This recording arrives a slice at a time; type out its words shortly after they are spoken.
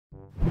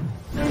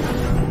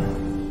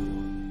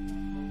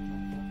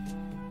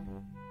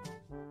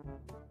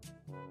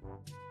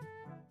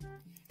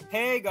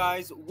Hey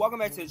guys, welcome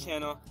back to the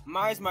channel.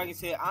 My name is Mike and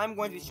today I'm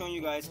going to be showing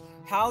you guys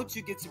how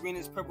to get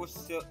Sabrina'S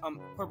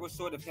purple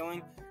sword of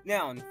healing.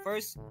 Now,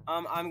 first,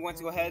 I'm going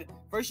to go ahead.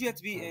 First, you have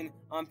to be in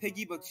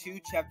Piggy Book 2,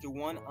 Chapter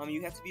 1.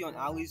 You have to be on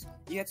Ollie's.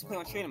 You have to play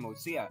on trainer mode.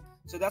 So yeah,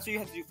 so that's what you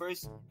have to do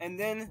first. And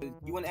then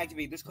you want to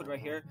activate this code right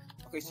here.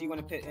 Okay, so you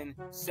want to put in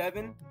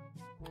 7,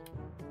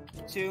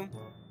 2,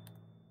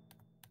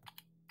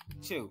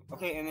 2.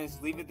 Okay, and then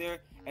just leave it there.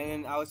 And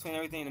then I'll explain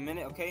everything in a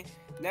minute. Okay.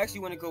 Next,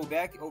 you want to go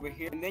back over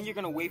here, and then you're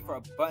gonna wait for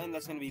a button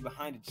that's gonna be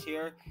behind a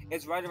chair.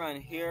 It's right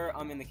around here.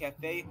 I'm in the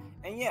cafe,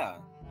 and yeah.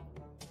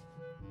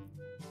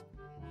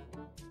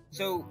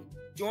 So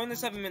during the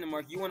 7-minute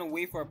mark, you want to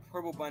wait for a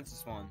purple button to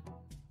spawn.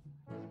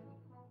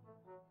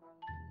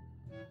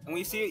 And when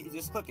you see it, you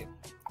just click it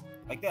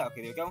like that.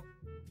 Okay, there you go.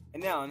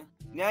 And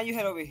now you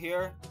head over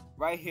here,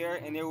 right here,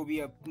 and there will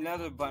be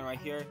another button right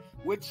here,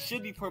 which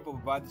should be purple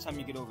by the time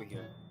you get over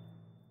here.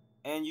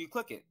 And you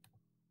click it.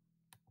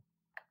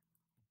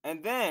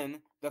 And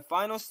then the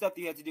final step that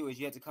you have to do is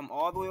you have to come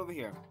all the way over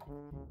here,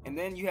 and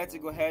then you have to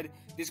go ahead.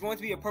 There's going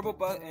to be a purple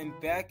button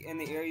back in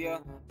the area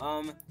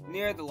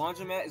near the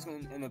laundromat. It's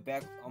in the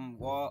back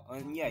wall,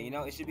 and yeah, you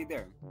know, it should be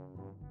there.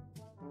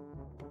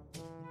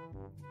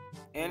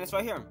 And it's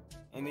right here,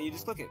 and then you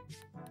just click it,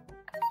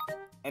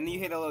 and then you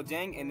hit a little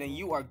ding, and then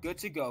you are good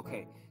to go.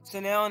 Okay, so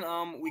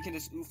now we can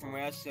just oof from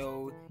Rash.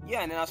 So yeah,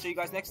 and then I'll show you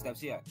guys next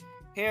steps. Yeah.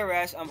 Hey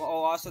Rash, oh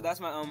also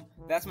that's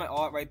my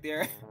alt right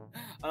there.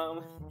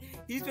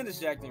 He's been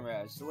distracting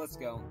Rash, so let's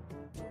go.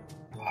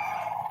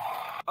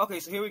 Okay,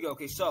 so here we go.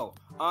 Okay, so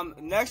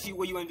next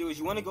what you want to do is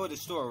you want to go to the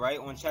store, right,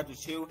 on chapter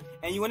 2,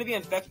 and you want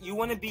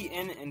to be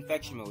in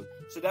infection mode.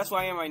 So that's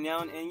where I am right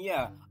now, and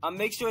yeah,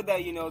 make sure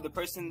that you know the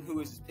person who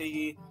is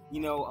Piggy,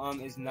 you know,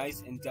 is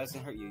nice and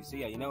doesn't hurt you. So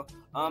yeah, you know,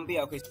 but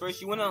yeah, okay. So first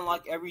you want to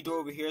unlock every door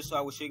over here. So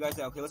I will show you guys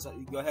that. Okay, let's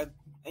go ahead,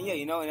 and yeah,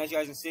 you know, and as you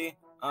guys can see,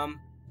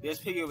 there's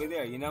Piggy over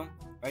there, you know,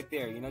 right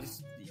there, you know,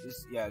 just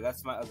yeah,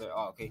 that's my other.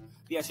 Oh, okay.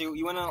 Yeah, so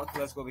you wanna, okay,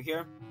 let's go over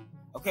here,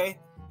 okay,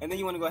 and then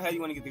you wanna go ahead. You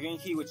wanna get the green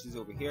key, which is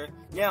over here.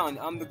 Now,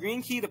 the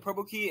green key, the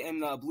purple key,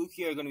 and the blue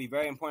key are gonna be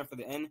very important for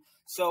the end.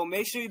 So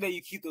make sure that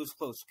you keep those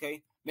close,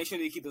 okay? Make sure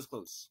that you keep those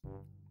close.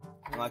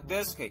 Like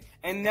this, okay.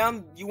 And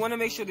now you want to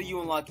make sure that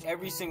you unlock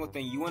every single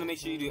thing. You want to make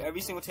sure you do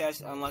every single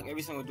task, unlock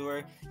every single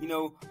door. You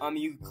know,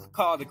 you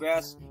cut all the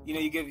grass. You know,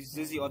 you give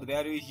Zizzy all the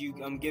batteries. You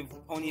give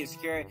Pony his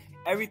carrot,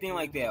 everything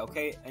like that,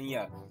 okay? And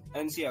yeah,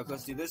 and so yeah,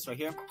 let's do this right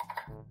here.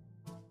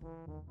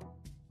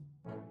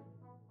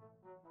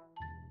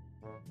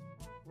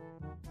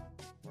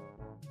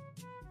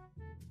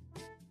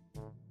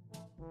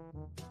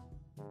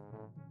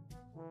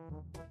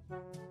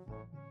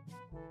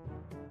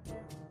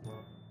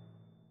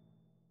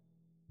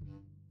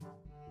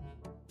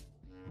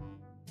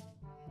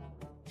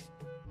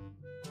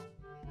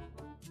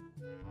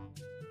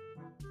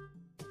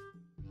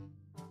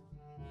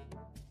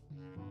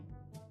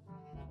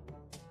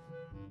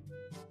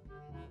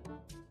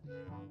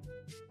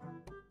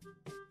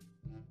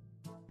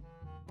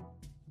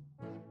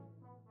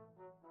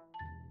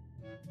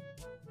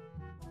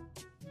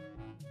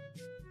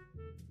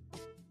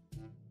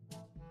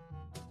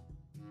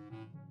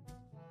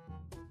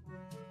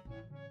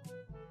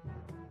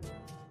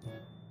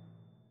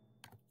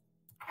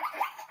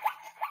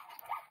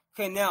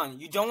 Okay, now,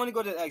 you don't want to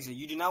go to the exit.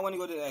 You do not want to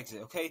go to the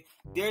exit, okay?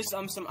 There's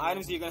some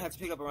items that you're going to have to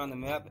pick up around the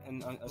map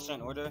in a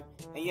certain order.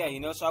 And yeah, you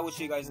know, so I will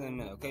show you guys in a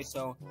minute, okay?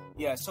 So,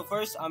 yeah, so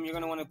first, you're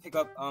going to want to pick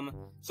up,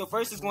 so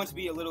first is going to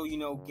be a little, you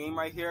know, game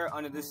right here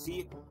under this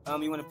seat.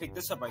 You want to pick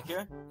this up right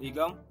here. There you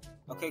go.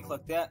 Okay,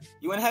 collect that.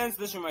 You want to head into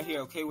this room right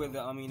here, okay, where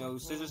the, you know,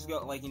 scissors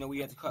go, like, you know, where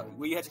you had to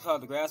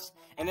cut the grass.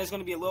 And there's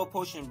going to be a little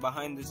potion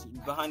behind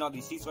all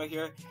these seats right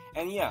here.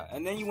 And yeah,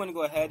 and then you want to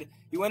go ahead,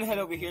 you want to head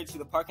over here to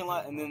the parking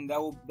lot, and then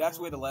that's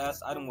where the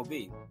last item will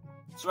be.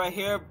 So right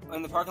here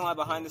in the parking lot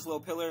behind this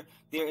little pillar,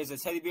 there is a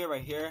teddy bear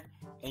right here,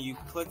 and you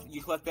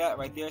collect that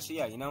right there. So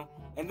yeah, you know.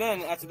 And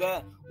then after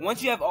that,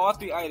 once you have all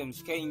 3 items,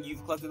 okay, and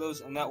you've collected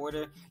those in that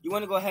order, you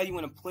want to go ahead, you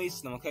want to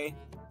place them, okay.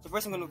 So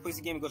first I'm going to place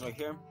the game. It goes right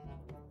here.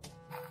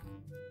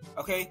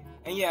 Okay,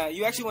 and yeah,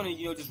 you actually want to,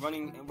 you know, just run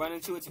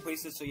into it to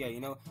place it. So yeah, you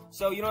know,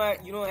 so you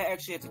don't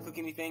actually have to click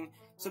anything.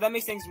 So that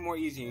makes things more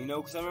easier, you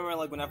know, because I remember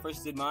like when I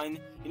first did mine,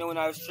 you know, when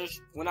I was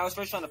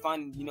first trying to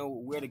find, you know,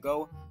 where to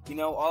go, you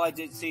know, all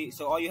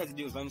you had to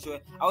do was run into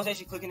it. I was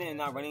actually clicking it and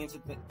not running into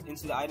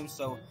the items.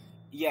 So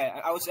yeah,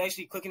 I was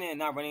actually clicking it and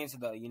not running into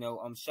the, you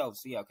know,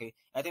 shelves. So yeah, okay,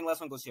 I think the last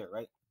one goes here,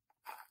 right?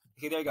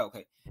 Okay, there you go,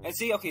 okay. And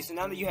see, okay, so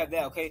now that you have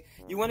that, okay,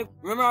 you want to,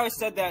 remember I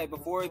said that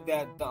before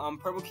that the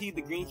purple key,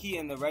 the green key,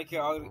 and the red key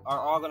are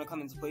all going to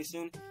come into play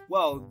soon?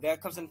 Well, that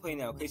comes into play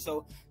now, okay,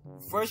 so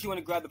first you want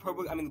to grab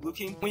the blue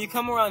key. When you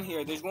come around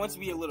here, there's going to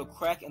be a little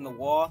crack in the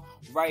wall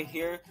right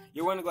here.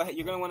 You're going to want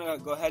to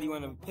go ahead, you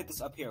want to hit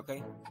this up here, okay?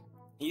 And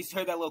you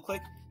heard that little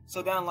click?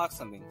 So that unlocks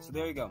something, so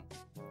there you go.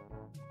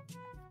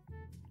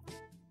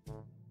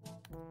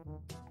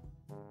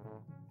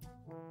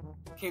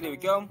 Okay, there we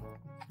go.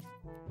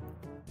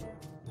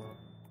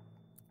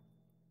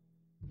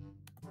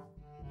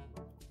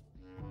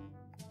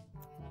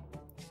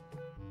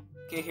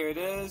 Okay, here it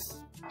is.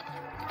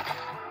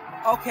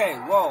 Okay,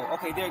 whoa,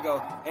 okay, there you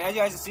go. And as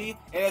you guys can see,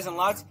 it is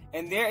unlocked,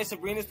 and there is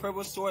Sabrina'S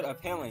purple sword of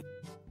healing.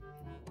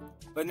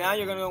 But now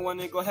you're gonna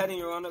want to go ahead and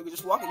you're gonna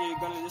just walk. You're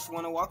gonna just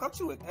want to walk up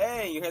to it.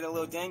 Hey, you hear that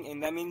little ding,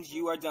 and that means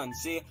you are done.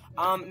 See,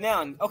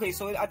 now, okay,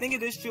 so I think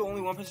it is true.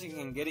 Only one person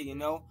can get it, you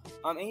know.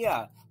 And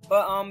yeah,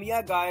 but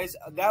yeah, guys,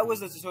 that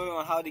was the tutorial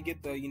on how to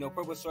get the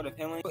purple sword of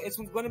healing. It's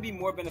going to be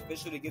more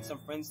beneficial to get some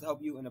friends to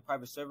help you in a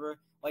private server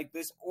like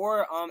this,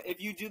 or if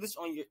you do this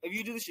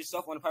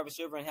yourself on a private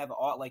server and have an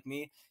alt like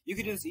me, you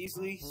can do this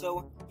easily.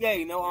 So yeah,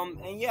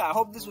 and yeah, I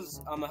hope this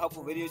was a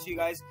helpful video to you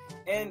guys.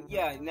 And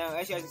yeah, now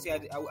as you guys can see, I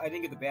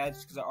didn't get the badge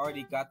because I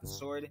already got the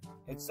sword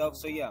itself.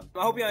 So yeah,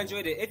 I hope you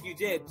enjoyed it. If you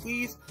did,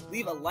 please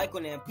leave a like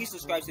on it and please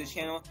subscribe to the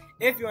channel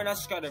if you are not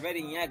subscribed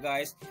already. And yeah,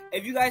 guys,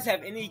 if you guys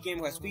have any game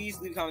requests, please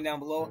leave a comment down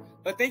below.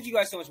 But thank you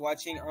guys so much for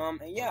watching. And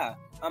yeah,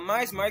 my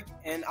name's Mark,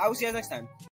 and I will see you guys next time.